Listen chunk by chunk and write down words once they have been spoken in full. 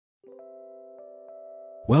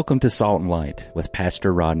Welcome to Salt and Light with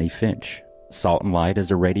Pastor Rodney Finch. Salt and Light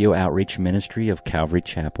is a radio outreach ministry of Calvary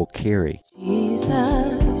Chapel, Cary. Jesus,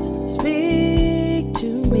 speak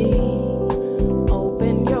to me.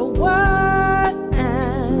 Open your word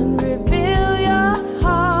and reveal your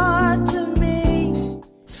heart to me.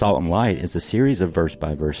 Salt and Light is a series of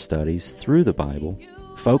verse-by-verse studies through the Bible,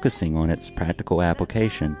 focusing on its practical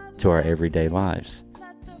application to our everyday lives.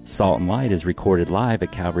 Salt and Light is recorded live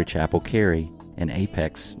at Calvary Chapel, Cary in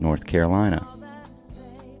Apex, North Carolina.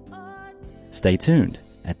 Stay tuned.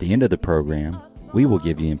 At the end of the program, we will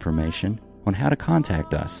give you information on how to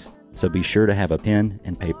contact us, so be sure to have a pen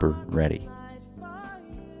and paper ready.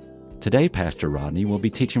 Today, Pastor Rodney will be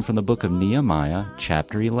teaching from the book of Nehemiah,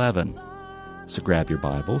 chapter 11. So grab your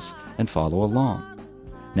Bibles and follow along.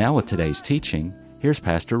 Now with today's teaching, here's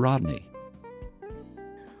Pastor Rodney.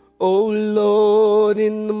 O Lord,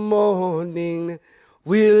 in the morning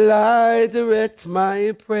will I direct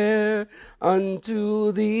my prayer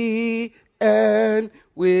unto Thee and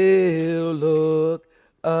will look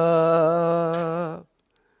up.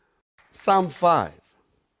 Psalm 5.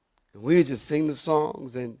 And we just sing the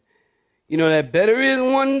songs, and you know that better is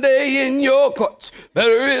one day in your courts,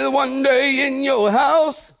 better is one day in your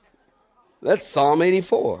house. That's Psalm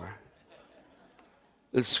 84.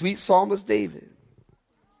 The sweet psalmist David.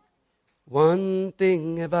 One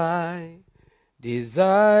thing have I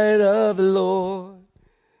desired of the Lord,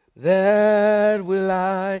 that will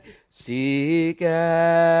I seek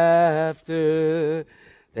after,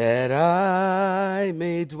 that I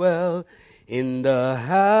may dwell in the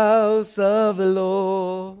house of the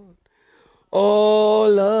Lord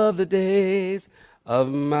all of the days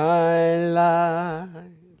of my life,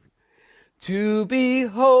 to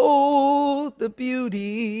behold the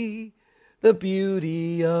beauty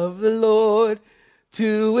of the Lord,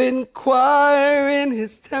 to inquire in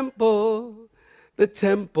His temple, the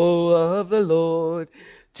temple of the Lord,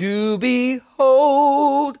 to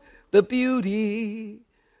behold the beauty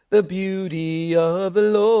of the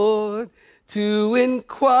Lord, to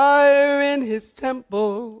inquire in His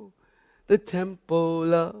temple, the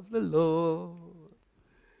temple of the Lord.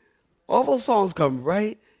 All those songs come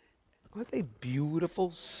right. Aren't they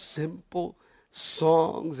beautiful, simple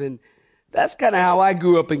songs? And that's kind of how I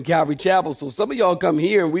grew up in Calvary Chapel. So some of y'all come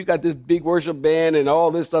here, and we've got this big worship band and all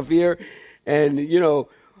this stuff here. And, you know,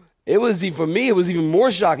 for me, it was even more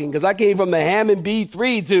shocking because I came from the Hammond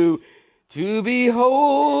B3 to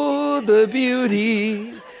behold the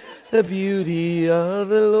beauty of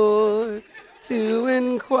the Lord, to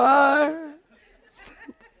inquire.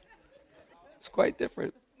 It's quite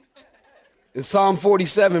different. In Psalm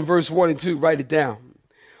 47, verse 1 and 2, write it down.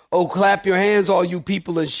 Oh, clap your hands, all you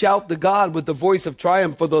people, and shout to God with the voice of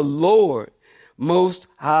triumph, for the Lord Most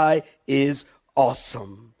High is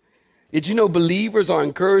awesome. Did you know believers are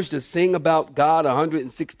encouraged to sing about God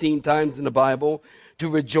 116 times in the Bible, to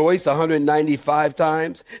rejoice 195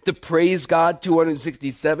 times, to praise God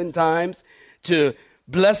 267 times, to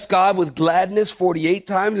bless God with gladness 48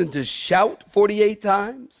 times, and to shout 48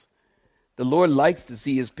 times? The Lord likes to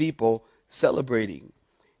see His people celebrating.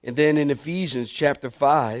 And then in Ephesians chapter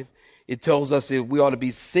 5, it tells us that we ought to be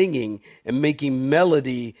singing and making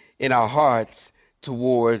melody in our hearts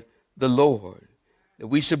toward the Lord, that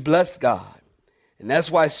we should bless God. And that's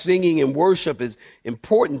why singing and worship is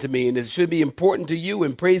important to me, and it should be important to you,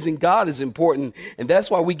 and praising God is important. And that's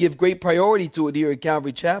why we give great priority to it here at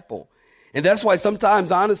Calvary Chapel. And that's why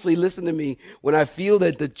sometimes, honestly, listen to me, when I feel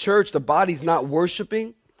that the church, the body's not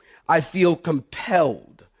worshiping, I feel compelled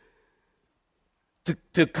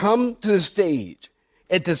to come to the stage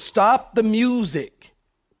and to stop the music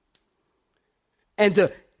and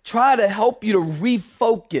to try to help you to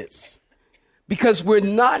refocus, because we're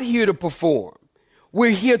not here to perform.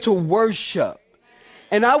 We're here to worship.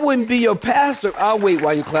 And I wouldn't be your pastor. I'll wait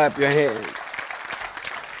while you clap your hands.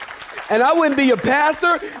 And I wouldn't be your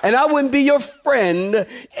pastor, and I wouldn't be your friend,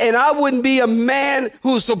 and I wouldn't be a man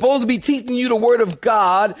who's supposed to be teaching you the word of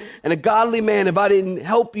God and a godly man if I didn't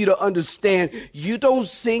help you to understand. You don't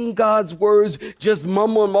sing God's words, just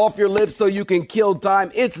mumble them off your lips so you can kill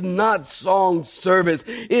time. It's not song service.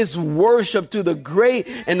 It's worship to the great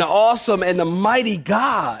and the awesome and the mighty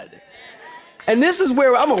God. And this is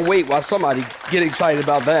where I'm going to wait while somebody get excited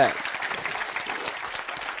about that.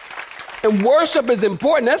 And worship is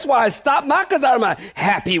important. That's why I stopped, not because I'm not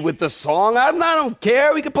happy with the song. I don't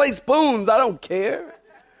care. We can play spoons. I don't care.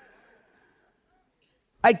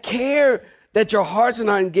 I care that your hearts are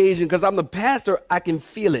not engaging, because I'm the pastor. I can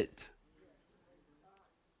feel it.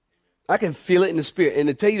 I can feel it in the spirit. And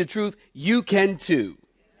to tell you the truth, you can too.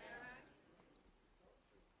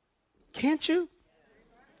 Can't you?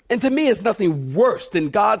 And to me, it's nothing worse than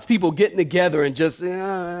God's people getting together and just,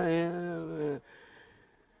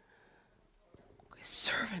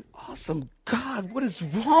 serve an awesome God. What is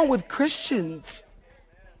wrong with Christians?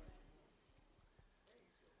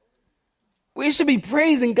 We should be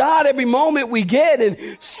praising God every moment we get and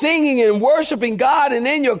singing and worshiping God and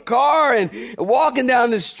in your car and walking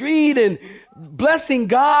down the street and blessing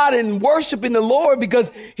God and worshiping the Lord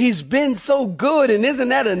because he's been so good. And isn't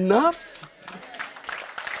that enough?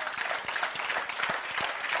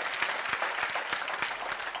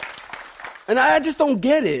 And I just don't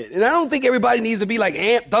get it. And I don't think everybody needs to be like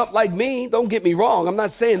amped up like me. Don't get me wrong. I'm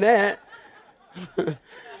not saying that.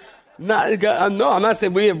 No, I'm not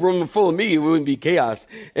saying we have a room full of me. It wouldn't be chaos.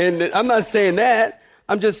 And I'm not saying that.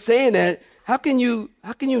 I'm just saying that how can you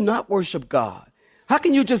not worship God? How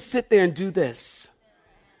can you just sit there and do this?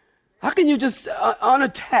 How can you just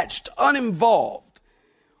unattached, uninvolved?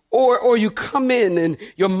 Or you come in and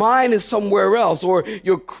your mind is somewhere else, or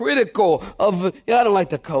you're critical of, I don't like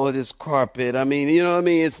the color of this carpet. I mean, you know what I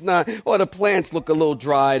mean? It's not, the plants look a little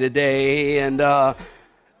dry today. And, I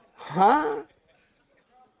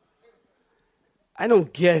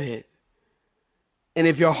don't get it. And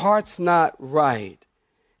if your heart's not right,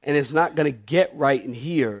 and it's not going to get right in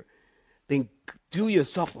here, then do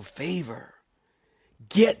yourself a favor.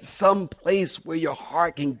 Get some place where your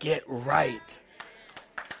heart can get right.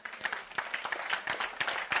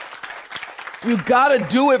 You got to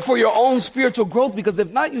do it for your own spiritual growth, because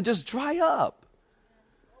if not, you just dry up.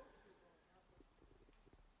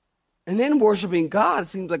 And then worshiping God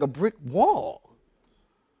seems like a brick wall.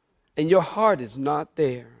 And your heart is not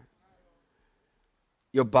there.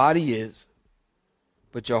 Your body is,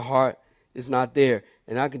 but your heart is not there.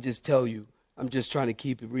 And I can just tell you, I'm just trying to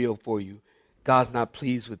keep it real for you. God's not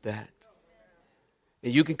pleased with that.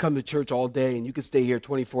 And you can come to church all day and you can stay here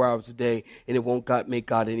 24 hours a day and it won't make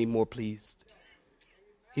God any more pleased.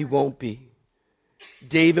 He won't be.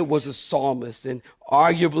 David was a psalmist, and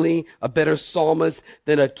arguably a better psalmist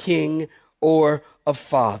than a king or a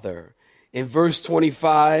father. In verse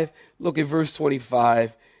 25, look at verse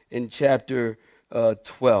 25 in chapter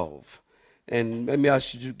 12. And maybe I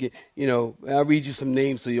should get, I'll read you some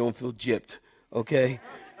names so you don't feel gypped, okay?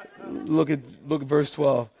 Look at verse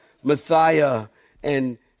 12. Matthiah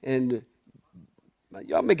and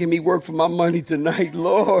y'all making me work for my money tonight,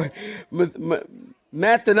 Lord.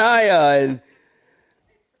 Mattaniah and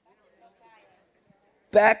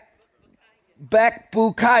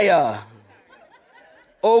Bakbukiah,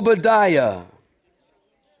 Obadiah,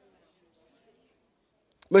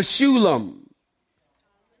 Meshullam,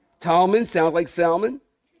 Talman, sounds like Salmon,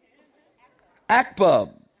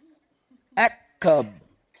 Akub,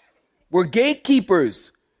 were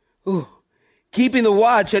gatekeepers, keeping the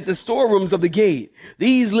watch at the storerooms of the gate.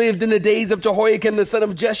 These lived in the days of Jehoiakim, the son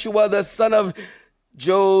of Jeshua, the son of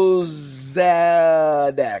Jozadak,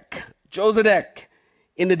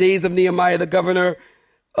 in the days of Nehemiah, the governor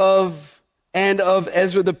of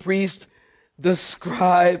Ezra the priest, the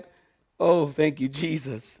scribe. Oh, thank you,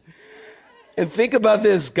 Jesus. And think about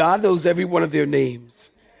this. God knows every one of their names.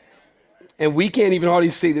 And we can't even hardly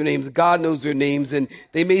say their names. God knows their names, and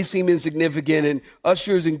they may seem insignificant. And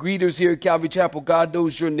ushers and greeters here at Calvary Chapel, God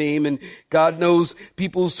knows your name, and God knows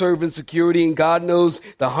people who serve in security, and God knows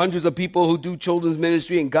the hundreds of people who do children's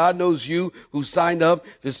ministry, and God knows you who signed up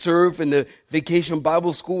to serve in the Vacation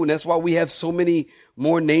Bible School. And that's why we have so many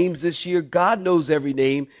more names this year. God knows every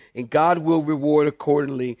name, and God will reward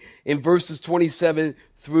accordingly. In verses 27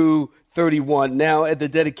 through 31, now at the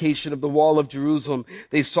dedication of the wall of Jerusalem,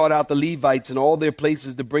 they sought out the Levites in all their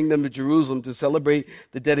places to bring them to Jerusalem to celebrate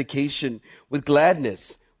the dedication with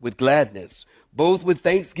gladness, both with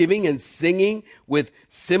thanksgiving and singing, with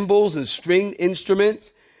cymbals and stringed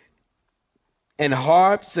instruments and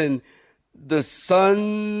harps, and the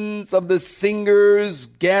sons of the singers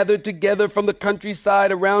gathered together from the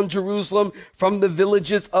countryside around Jerusalem, from the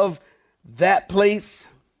villages of that place,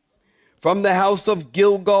 from the house of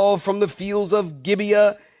Gilgal, from the fields of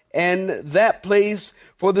Gibeah and that place,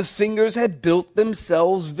 for the singers had built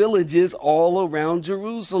themselves villages all around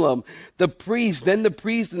Jerusalem. The priests and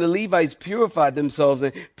the Levites purified themselves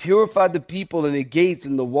and purified the people and the gates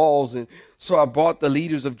and the walls. And so I brought the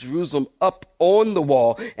leaders of Jerusalem up on the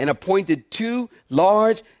wall and appointed 2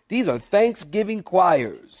 large, these are thanksgiving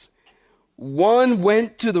choirs. One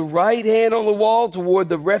went to the right hand on the wall toward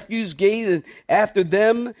the refuse gate, and after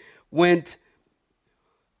them went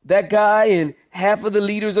that guy and half of the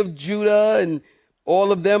leaders of Judah, and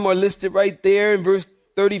all of them are listed right there in verse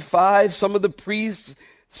 35. Some of the priests'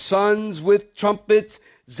 sons with trumpets,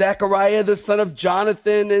 Zechariah the son of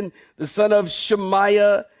Jonathan and the son of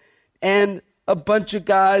Shemaiah, and a bunch of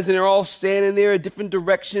guys, and they're all standing there at different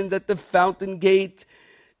directions at the fountain gate.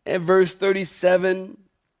 And verse 37.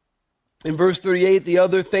 In verse 38, the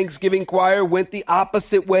other Thanksgiving choir went the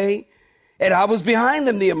opposite way. And I was behind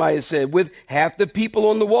them, Nehemiah said, with half the people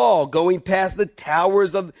on the wall, going past the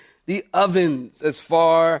towers of the ovens as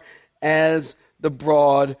far as the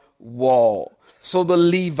broad wall. So the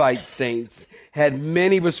Levite saints had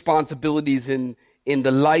many responsibilities in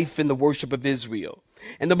the life and the worship of Israel.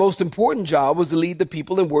 And the most important job was to lead the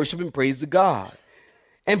people in worship and praise to God.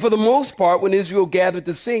 And for the most part, when Israel gathered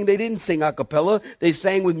to sing, they didn't sing a cappella. They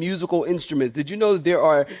sang with musical instruments. Did you know that there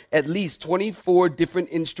are at least 24 different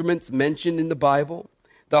instruments mentioned in the Bible?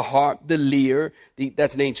 The harp, the lyre,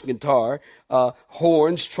 that's an ancient guitar,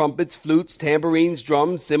 horns, trumpets, flutes, tambourines,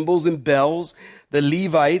 drums, cymbals, and bells. The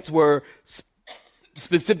Levites were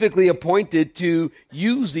specifically appointed to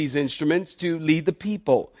use these instruments to lead the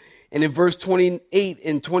people. And in verse 28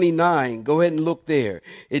 and 29, go ahead and look there.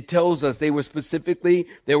 It tells us there were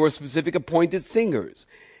specific appointed singers.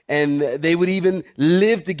 And they would even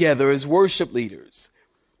live together as worship leaders.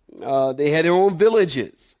 They had their own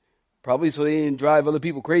villages. Probably so they didn't drive other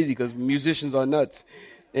people crazy, because musicians are nuts.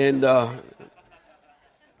 And I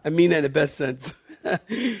mean that in the best sense.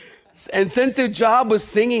 And since their job was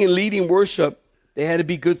singing and leading worship, they had to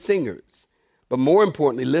be good singers. But more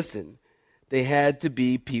importantly, listen, they had to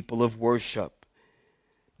be people of worship.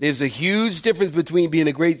 There's a huge difference between being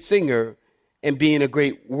a great singer and being a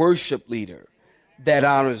great worship leader that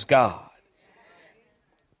honors God.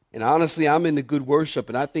 And honestly, I'm into good worship,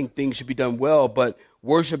 and I think things should be done well, but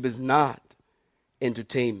worship is not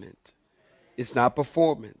entertainment. It's not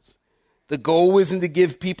performance. The goal isn't to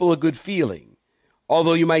give people a good feeling,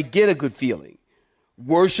 although you might get a good feeling.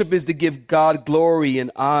 Worship is to give God glory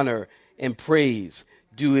and honor and praise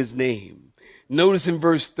due his name. Notice in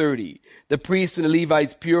verse 30, the priests and the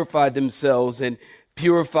Levites purified themselves and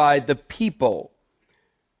purified the people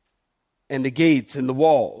and the gates and the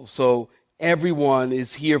walls. So everyone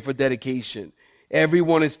is here for dedication.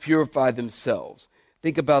 Everyone has purified themselves.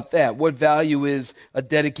 Think about that. What value is a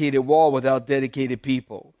dedicated wall without dedicated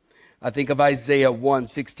people? I think of Isaiah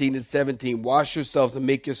 1:16 and 17. Wash yourselves and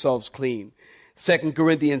make yourselves clean. 2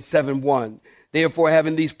 Corinthians 7:1. Therefore,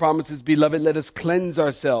 having these promises, beloved, let us cleanse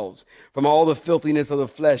ourselves from all the filthiness of the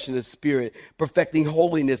flesh and the spirit, perfecting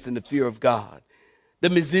holiness in the fear of God. The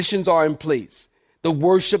musicians are in place. The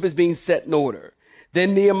worship is being set in order.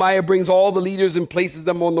 Then Nehemiah brings all the leaders and places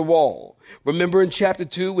them on the wall. Remember in chapter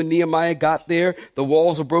 2, when Nehemiah got there, the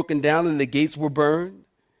walls were broken down and the gates were burned?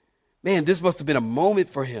 Man, this must have been a moment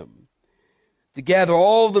for him to gather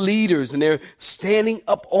all the leaders, and they're standing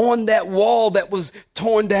up on that wall that was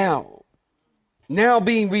torn down, now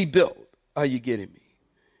being rebuilt. Are you getting me?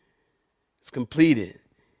 It's completed,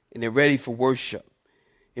 and they're ready for worship.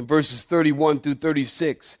 In verses 31 through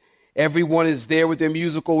 36, everyone is there with their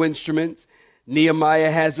musical instruments.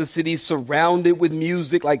 Nehemiah has the city surrounded with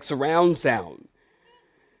music like surround sound.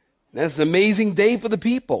 That's an amazing day for the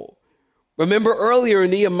people. Remember earlier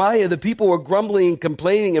in Nehemiah, the people were grumbling and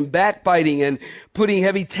complaining and backbiting and putting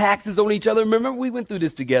heavy taxes on each other. Remember, we went through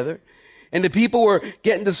this together. And the people were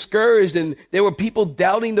getting discouraged, and there were people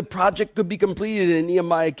doubting the project could be completed, and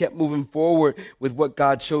Nehemiah kept moving forward with what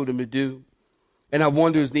God showed him to do. And I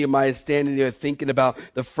wonder, as Nehemiah is standing there thinking about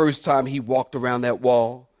the first time he walked around that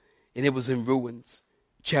wall, and it was in ruins.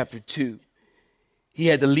 Chapter 2. He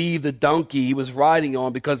had to leave the donkey he was riding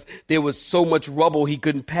on because there was so much rubble he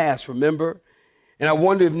couldn't pass, remember? And I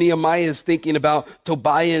wonder if Nehemiah is thinking about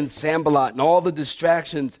Tobiah and Sanballat and all the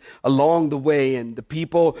distractions along the way, and the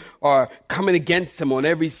people are coming against him on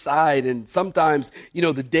every side. And sometimes,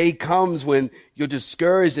 the day comes when you're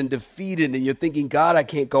discouraged and defeated, and you're thinking, God, I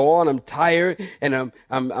can't go on. I'm tired, and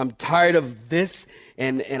I'm tired of this,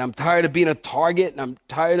 and I'm tired of being a target, and I'm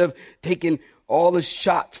tired of taking all the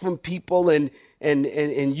shots from people, and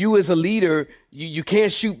you as a leader, you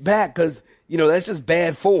can't shoot back because, that's just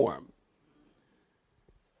bad form.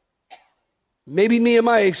 Maybe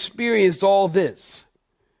Nehemiah experienced all this.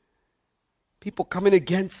 People coming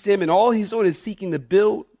against him, and all he's doing is seeking to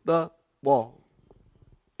build the wall.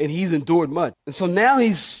 And he's endured much. And so now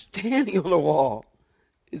he's standing on the wall.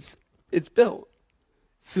 It's built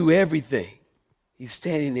through everything. He's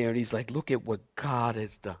standing there and he's like, look at what God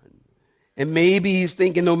has done. And maybe he's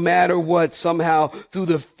thinking, no matter what, somehow through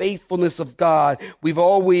the faithfulness of God, we've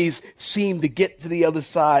always seemed to get to the other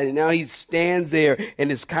side. And now he stands there, and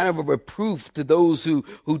it's kind of a reproof to those who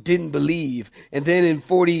didn't believe. And then in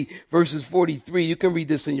verses 43, you can read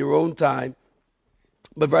this in your own time.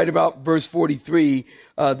 But right about verse 43,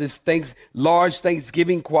 large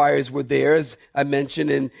Thanksgiving choirs were there, as I mentioned,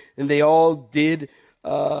 and they all did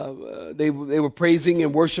they were praising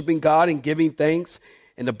and worshiping God and giving thanks.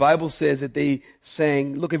 And the Bible says that they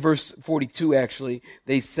sang, look at verse 42 actually,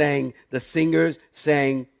 the singers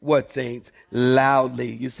sang what, saints?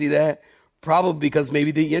 Loudly. You see that? Probably because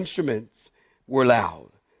maybe the instruments were loud.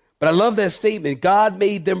 But I love that statement. God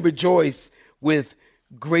made them rejoice with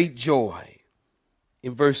great joy.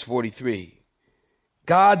 In verse 43.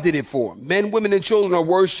 God did it for them. Men, women, and children are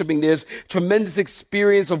worshiping. There's tremendous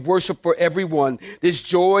experience of worship for everyone. There's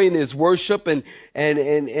joy and there's worship, and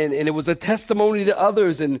it was a testimony to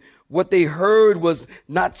others. And what they heard was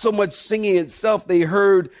not so much singing itself. They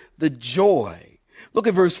heard the joy. Look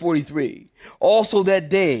at verse 43. Also that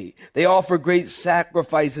day, they offered great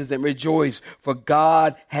sacrifices and rejoiced, for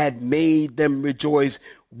God had made them rejoice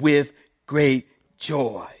with great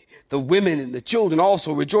joy. The women and the children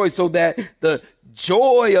also rejoiced, so that the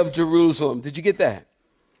joy of Jerusalem, did you get that?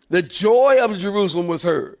 The joy of Jerusalem was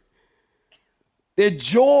heard. Their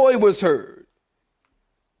joy was heard.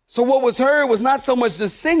 So what was heard was not so much the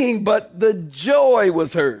singing, but the joy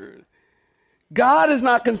was heard. God is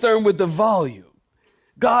not concerned with the volume.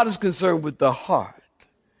 God is concerned with the heart.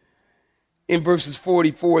 In verses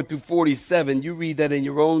 44 through 47, you read that in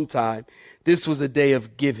your own time. This was a day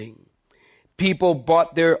of giving. People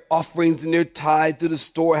brought their offerings and their tithe to the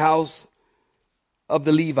storehouse of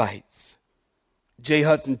the Levites. J.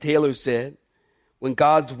 Hudson Taylor said, when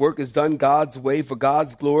God's work is done God's way for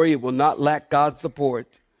God's glory, it will not lack God's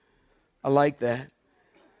support. I like that.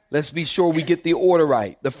 Let's be sure we get the order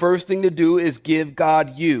right. The first thing to do is give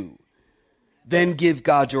God you. Then give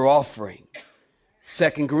God your offering.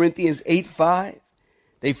 2 Corinthians 8:5.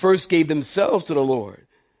 They first gave themselves to the Lord,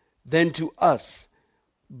 then to us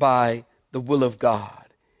by the will of God.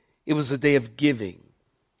 It was a day of giving,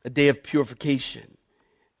 a day of purification,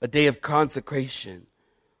 a day of consecration.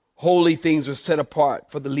 Holy things were set apart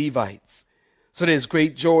for the Levites. So there's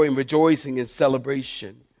great joy and rejoicing and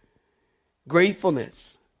celebration.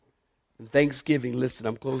 Gratefulness and thanksgiving. Listen,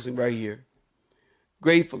 I'm closing right here.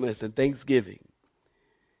 Gratefulness and thanksgiving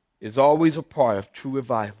is always a part of true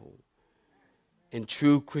revival and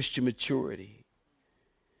true Christian maturity.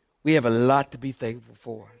 We have a lot to be thankful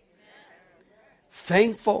for.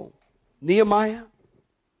 Thankful, Nehemiah.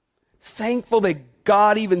 Thankful that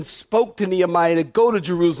God even spoke to Nehemiah to go to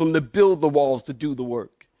Jerusalem to build the walls, to do the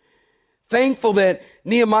work. Thankful that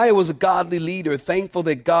Nehemiah was a godly leader. Thankful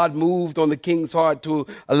that God moved on the king's heart to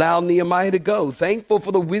allow Nehemiah to go. Thankful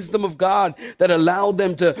for the wisdom of God that allowed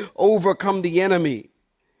them to overcome the enemy.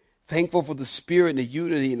 Thankful for the spirit and the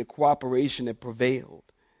unity and the cooperation that prevailed.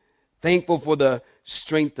 Thankful for the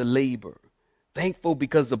strength to labor. Thankful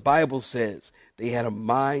because the Bible says they had a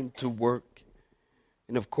mind to work.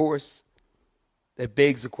 And of course, that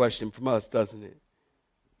begs a question from us, doesn't it?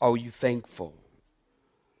 Are you thankful?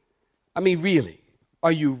 I mean, really,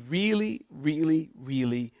 are you really, really,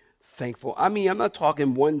 really thankful? I mean, I'm not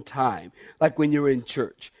talking one time, like when you're in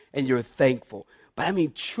church and you're thankful, but I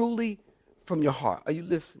mean truly from your heart. Are you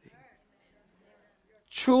listening?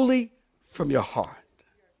 Truly from your heart.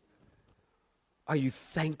 Are you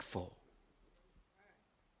thankful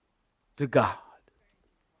to God?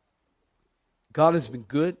 God has been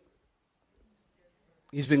good.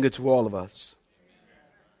 He's been good to all of us.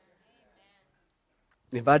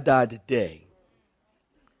 If I died today,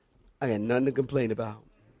 I got nothing to complain about.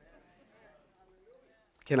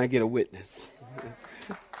 Can I get a witness?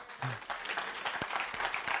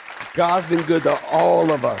 God's been good to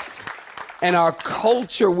all of us. And our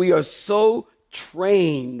culture, we are so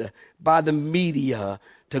trained by the media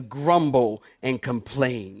to grumble and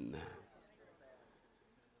complain.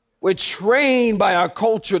 We're trained by our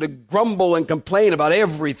culture to grumble and complain about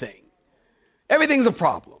everything. Everything's a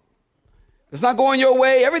problem. It's not going your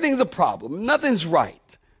way. Everything's a problem. Nothing's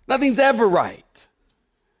right. Nothing's ever right.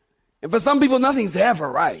 And for some people, nothing's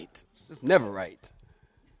ever right. It's just never right.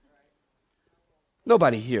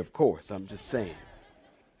 Nobody here, of course. I'm just saying.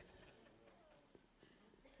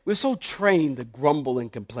 We're so trained to grumble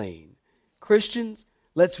and complain. Christians,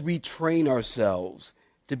 let's retrain ourselves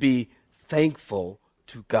to be thankful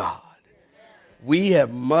to God. We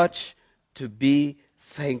have much to be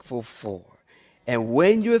thankful for. And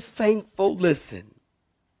when you're thankful, listen,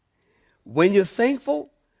 when you're thankful,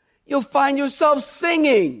 you'll find yourself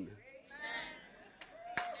singing.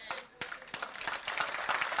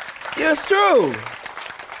 It's true.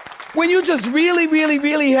 When you just really, really,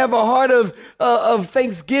 really have a heart of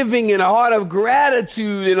thanksgiving and a heart of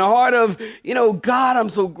gratitude and a heart of, God, I'm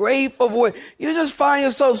so grateful for it, you just find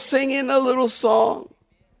yourself singing a little song.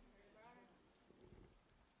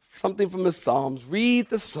 Something from the Psalms. Read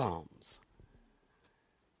the Psalms.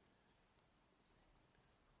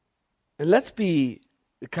 And let's be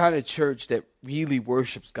the kind of church that really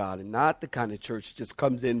worships God and not the kind of church that just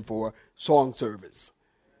comes in for song service.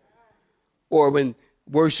 Or when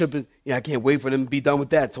worship is, I can't wait for them to be done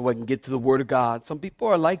with that so I can get to the Word of God. Some people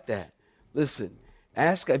are like that. Listen,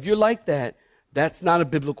 ask, if you're like that, that's not a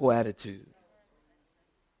biblical attitude.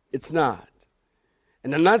 It's not.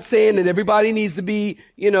 And I'm not saying that everybody needs to be,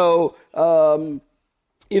 so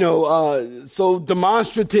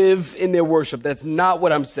demonstrative in their worship. That's not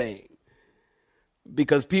what I'm saying.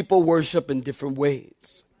 Because people worship in different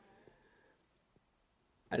ways.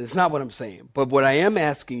 And it's not what I'm saying. But what I am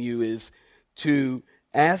asking you is to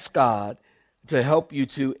ask God to help you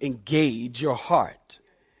to engage your heart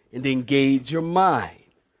and engage your mind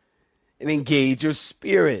and engage your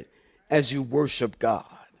spirit as you worship God.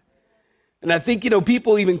 And I think,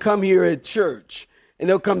 people even come here at church and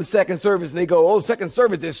they'll come to second service and they go, second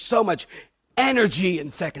service, there's so much energy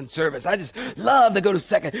in second service. I just love to go to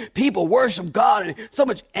second. People worship God and so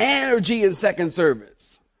much energy in second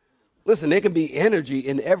service. Listen, there can be energy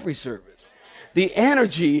in every service. The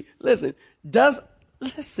energy, the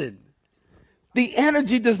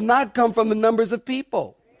energy does not come from the numbers of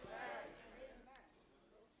people.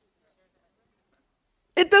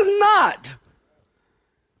 It does not.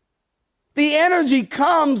 The energy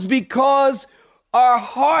comes because our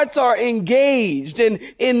hearts are engaged. And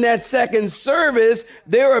in that second service,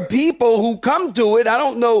 there are people who come to it. I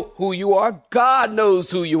don't know who you are. God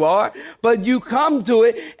knows who you are. But you come to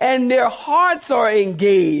it and their hearts are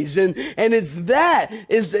engaged. And it's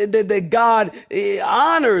that God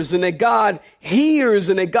honors and that God hears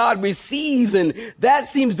and that God receives. And that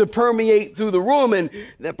seems to permeate through the room. And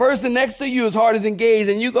the person next to you, his heart is engaged.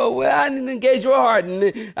 And you go, I didn't engage your heart.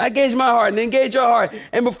 And I engage my heart and engage your heart.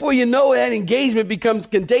 And before you know it, that engagement becomes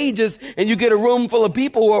contagious and you get a room full of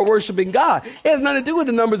people who are worshiping God. It has nothing to do with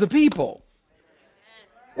the numbers of people.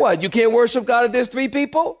 What, you can't worship God if there's 3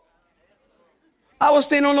 people? I was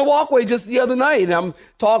standing on the walkway just the other night and I'm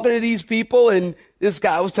talking to these people and this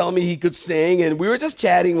guy was telling me he could sing and we were just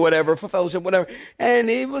chatting, whatever, for fellowship, whatever. And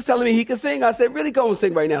he was telling me he could sing. I said, really, go and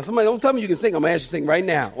sing right now. Somebody don't tell me you can sing. I'm going to ask you to sing right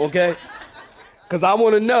now, okay? Because I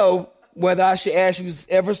want to know whether I should ask you to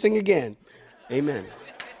ever sing again. Amen.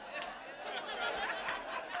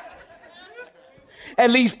 At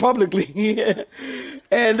least publicly.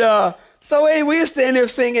 And so anyway, we were standing there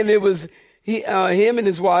singing. It was him and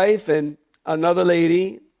his wife and another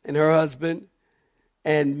lady and her husband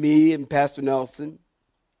and me and Pastor Nelson.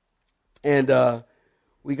 And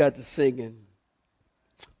we got to singing.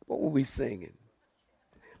 What were we singing?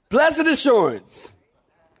 Blessed Assurance.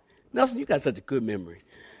 Nelson, you got such a good memory.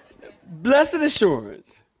 Blessed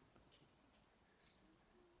Assurance.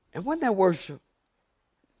 And wasn't that worship?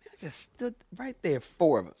 Just stood right there,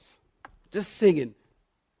 4 of us, just singing,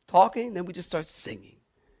 talking, then we just start singing.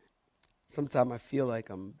 Sometimes I feel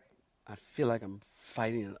like I'm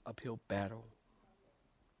fighting an uphill battle.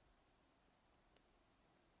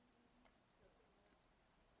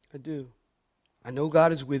 I do. I know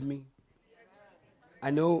God is with me.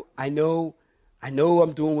 I know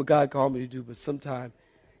I'm doing what God called me to do, but sometimes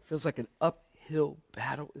it feels like an uphill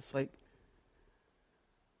battle. It's like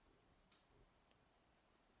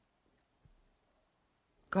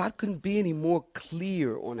God couldn't be any more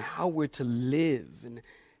clear on how we're to live and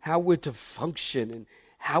how we're to function and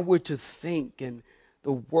how we're to think. And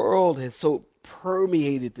the world has so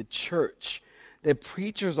permeated the church that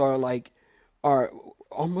preachers are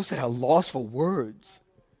almost at a loss for words.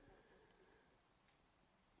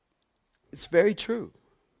 It's very true.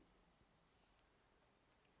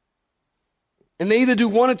 And they either do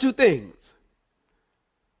one or two things.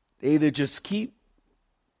 They either just keep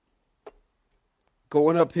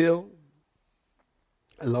going uphill,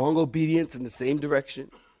 along obedience in the same direction,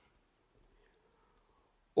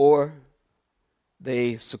 or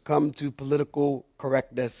they succumb to political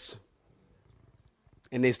correctness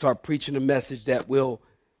and they start preaching a message that will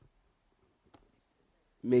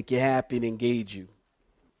make you happy and engage you.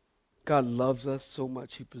 God loves us so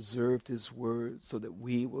much, He preserved His word so that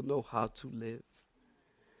we will know how to live.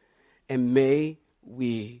 And may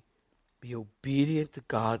we be obedient to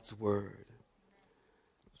God's word.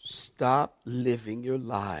 Stop living your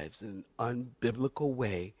lives in an unbiblical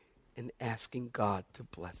way and asking God to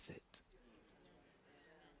bless it.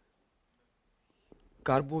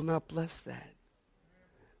 God will not bless that.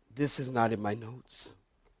 This is not in my notes.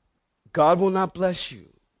 God will not bless you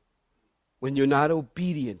when you're not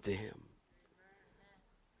obedient to Him.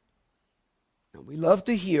 Now, we love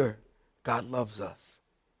to hear God loves us.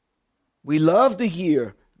 We love to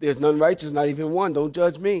hear there's none righteous, not even one. Don't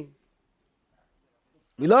judge me.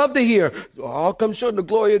 We love to hear, all come short of the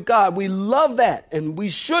glory of God. We love that, and we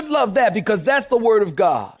should love that because that's the word of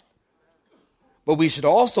God. But we should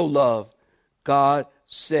also love God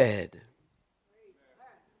said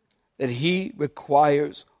that he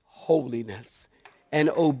requires holiness and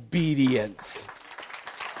obedience.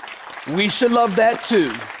 We should love that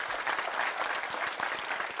too.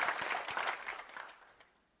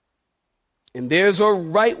 And there's a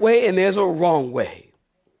right way and there's a wrong way.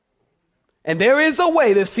 And there is a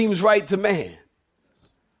way that seems right to man.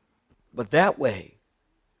 But that way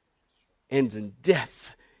ends in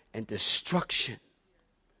death and destruction.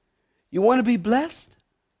 You want to be blessed?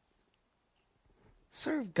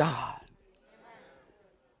 Serve God.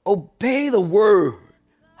 Obey the word.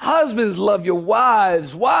 Husbands, love your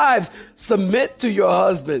wives. Wives, submit to your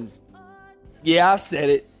husbands. Yeah, I said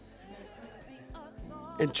it.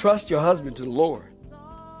 And trust your husband to the Lord.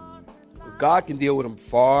 God can deal with them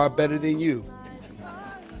far better than you.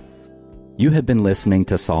 You have been listening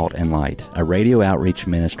to Salt and Light, a radio outreach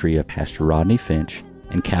ministry of Pastor Rodney Finch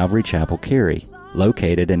and Calvary Chapel Cary,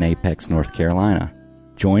 located in Apex, North Carolina.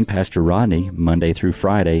 Join Pastor Rodney Monday through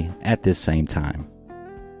Friday at this same time.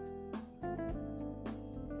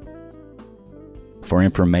 For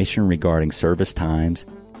information regarding service times,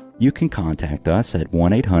 you can contact us at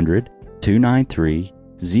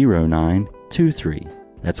 1-800-293-0923.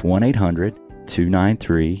 That's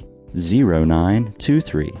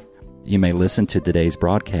 1-800-293-0923. You may listen to today's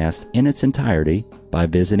broadcast in its entirety by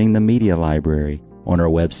visiting the media library on our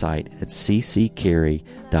website at cccary.org.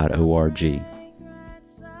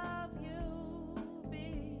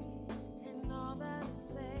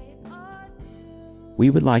 We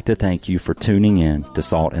would like to thank you for tuning in to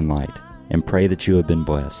Salt and Light and pray that you have been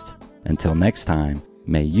blessed. Until next time,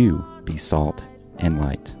 may you be salt and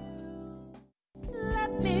light.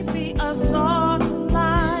 Let me be a song.